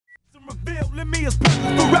me is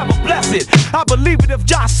forever blessed. I believe it if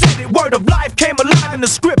Josh said it. Word of life came alive in the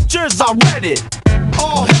scriptures, I read it.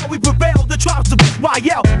 All hell we prevailed, the tribes of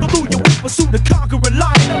Israel. Hallelujah, we pursue the conquering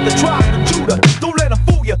lion of the tribe of Judah. Don't let them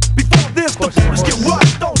fool you. Before this, the bullets get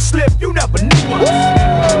rushed. Don't slip, you never knew us.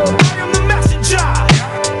 I am the messenger.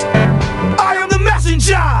 I am the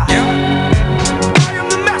messenger. I am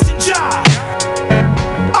the messenger.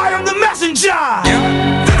 I am the messenger.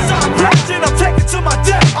 This I pledge and I'll take it to my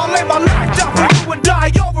death. I'll lay my life down for you and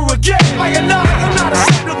die over again. I am not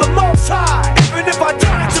ashamed of the Most High. Even if I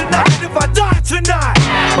die tonight, if I die tonight.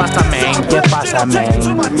 Pasa, man? ¿Qué pasa, man?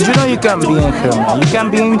 You know you can't be in here, man. You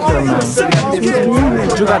can't be in here, man.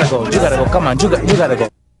 You gotta go. Come on, you gotta go.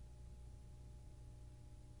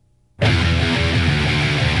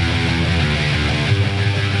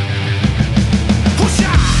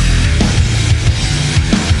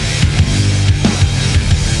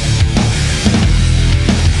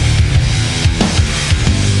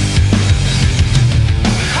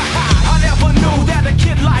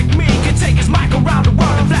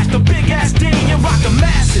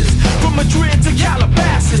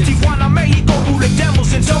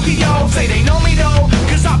 Say they know me though,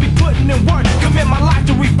 cause I'll be putting in work. Commit my life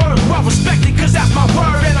to rebirth, well respected, cause that's my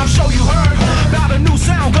word. And I'm sure you heard about a new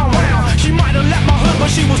sound gone round. She might have left my hood,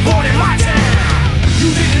 but she was born in my town.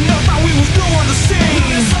 You didn't know how we was new on the scene.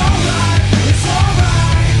 It's alright, it's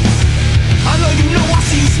alright. I know you know, I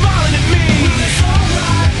see you smiling at me. It's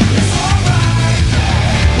alright, it's alright.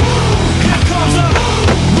 Here comes a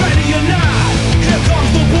ready or not. Here comes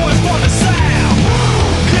the boys from the south.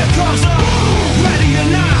 Here comes a ready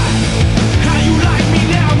or not.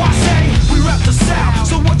 South.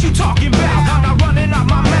 So what you talking about? I'm not running out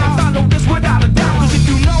my mouth, I know this without a doubt. Cause if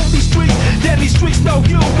you know these streets, then these streets know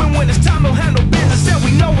you. And when it's time to handle business, then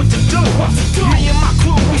we know what to do. Me and my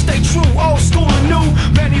crew, we stay true, old school and new.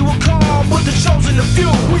 Many will call, but the chosen a few.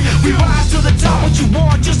 We rise to the top, what you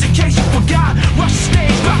want, just in case you forgot. Rush the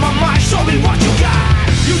stage, grab my mic, show me what you got.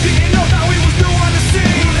 You didn't know that we was new on the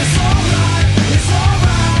scene. It's alright, it's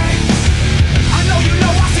alright. I know you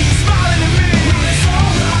know, I see you smiling at me. It's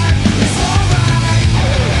alright, it's alright.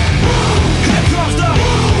 Here comes the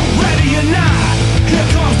ready or not. Here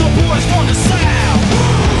comes the boys from the south.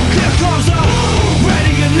 Here comes the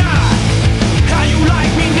ready or not. How you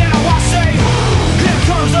like me now? I say. Here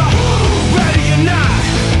comes the ready or not.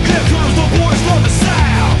 Here comes the boys from the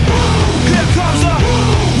south. Here comes the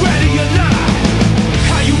ready or not.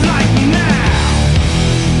 How you like me now?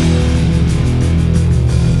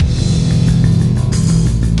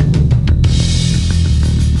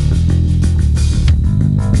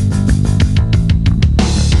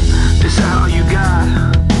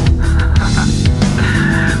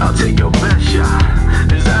 I'll take your best shot.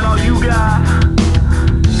 Is that all you got?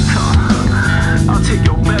 I'll take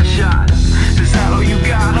your best shot. Is that all you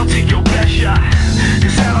got? I'll take your best shot.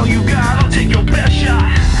 Is that all you got? I'll take your best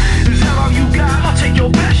shot. Is that all you got? I'll take your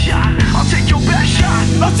best shot. I'll take your best shot.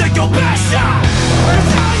 I'll take your best shot. Is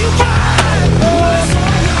that all you got? It's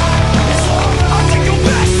alright. It's alright. I'll take your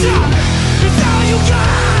best shot. Is that all you got?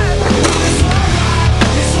 It's alright.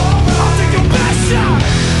 It's alright. I'll take your best shot.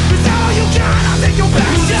 Is that all you got? I'll take your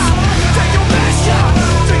best shot. Take your best shot.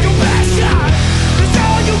 Take your best shot. Is that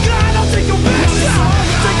all you got? I'll take your best shot.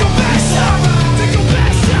 Take your best shot. Take your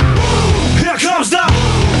best shot. Here comes the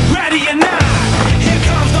ready or not. Here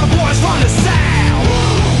comes the boys from the south.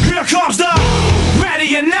 Here comes the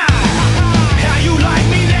ready or not. How you like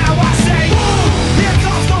me now? I say. Here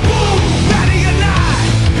comes the boom. Ready or not.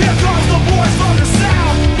 Here comes the boys from the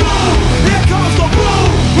south. Here comes the boom.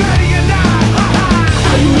 Ready or not.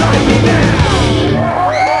 How you like me now?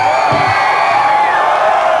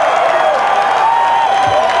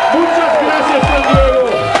 Muchas gracias, San Diego.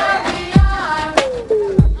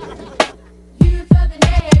 Youth of the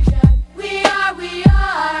nation, we are.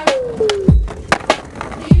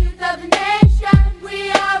 The youth of the nation, we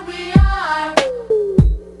are.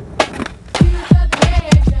 Youth of the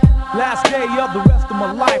nation. Last day of the rest of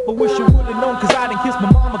my life, I wish I would've known, cause I didn't kiss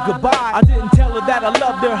my mama goodbye. I didn't tell her that I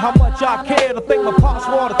loved her, how much I cared. I thank my pops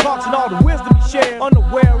for all the talks and all the wisdom he shared.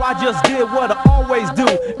 Unaware, I just did what I always do.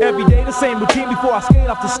 Every day the same routine before I skate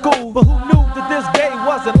off to school. But who knew that this day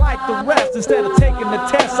wasn't like the rest? Instead of taking the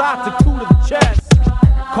test, I took 2 to the chest.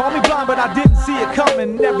 Call me blind, but I didn't see it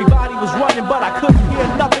coming. Everybody was running, but I couldn't hear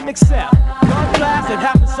nothing except gun blast. It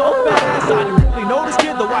happened so fast, I didn't really know this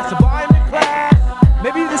kid, though I survived in class.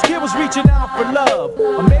 Maybe this kid was reaching out for love,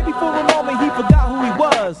 or maybe for a moment he forgot who he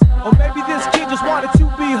was, or maybe this kid just wanted to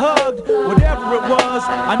be hugged. Whatever it was,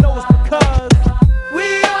 I know it's because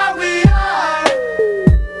we are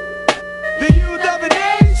the youth of the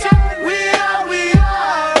nation. We are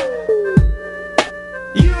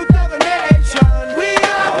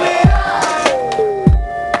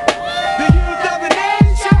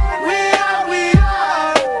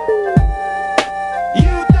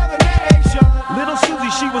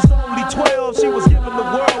girl, she was given the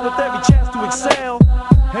world with every chance to excel.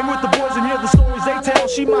 Hang with the boys and hear the stories they tell.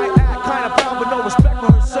 She might act kinda proud but no respect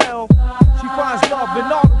for herself. She finds love in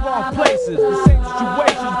all the wrong places. The same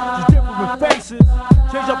situations, just different faces.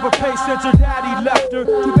 Change up her pace since her daddy left her.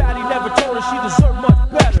 Too bad he never told her she deserved much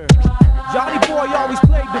better. Johnny boy always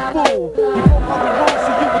played the fool. He broke all the rules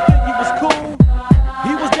so you would think he was cool.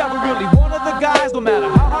 He was never really one of the guys. No matter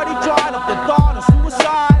how hard he tried, up the thought of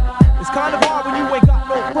suicide. It's kind of hard when you ain't got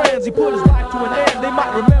no friends. He put his life to an end, they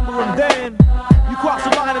might remember him then. You cross the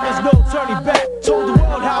line and there's no turning back. Told the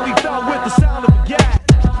world how he felt with the sound of a gat.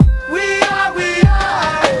 We are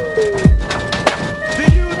the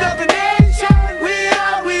youth of the nation. We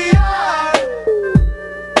are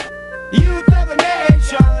youth of the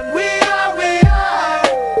nation. We are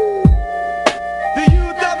the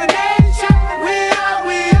youth of the nation. We are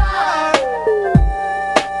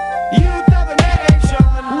youth of the nation.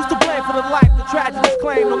 Who's to blame for the life the tragedies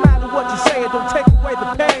claim? No matter what you say, it don't take away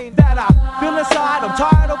the pain that I feel inside. I'm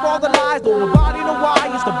tired of all the lies. Don't nobody know why.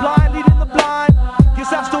 It's the blind leading the blind. Guess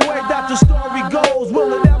that's the way that the story goes.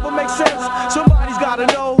 Will it ever make sense? Somebody's gotta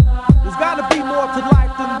know. There's gotta be more to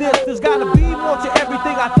life than this. There's gotta be more to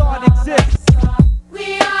everything I thought exists.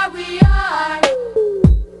 We are the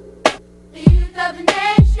youth of the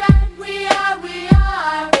nation. We are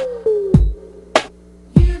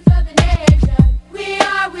youth of the nation. We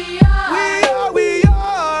are the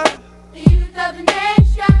youth of the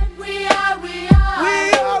nation. We are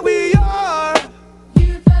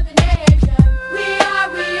youth of the nation. We are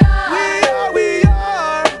the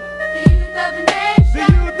youth of the nation. The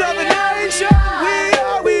youth of the nation.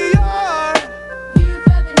 We are Youth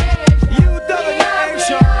of the nation. youth of the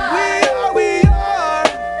nation. We are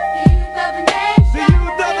Youth of the nation. the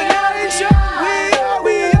youth of the nation.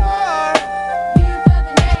 We are Youth of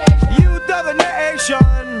the nation.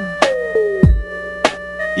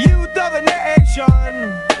 youth of the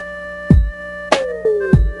nation.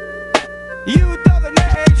 Youth of the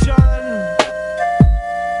nation.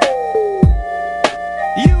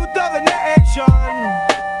 Youth of the nation.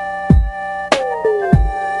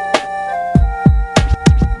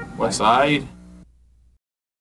 West Side.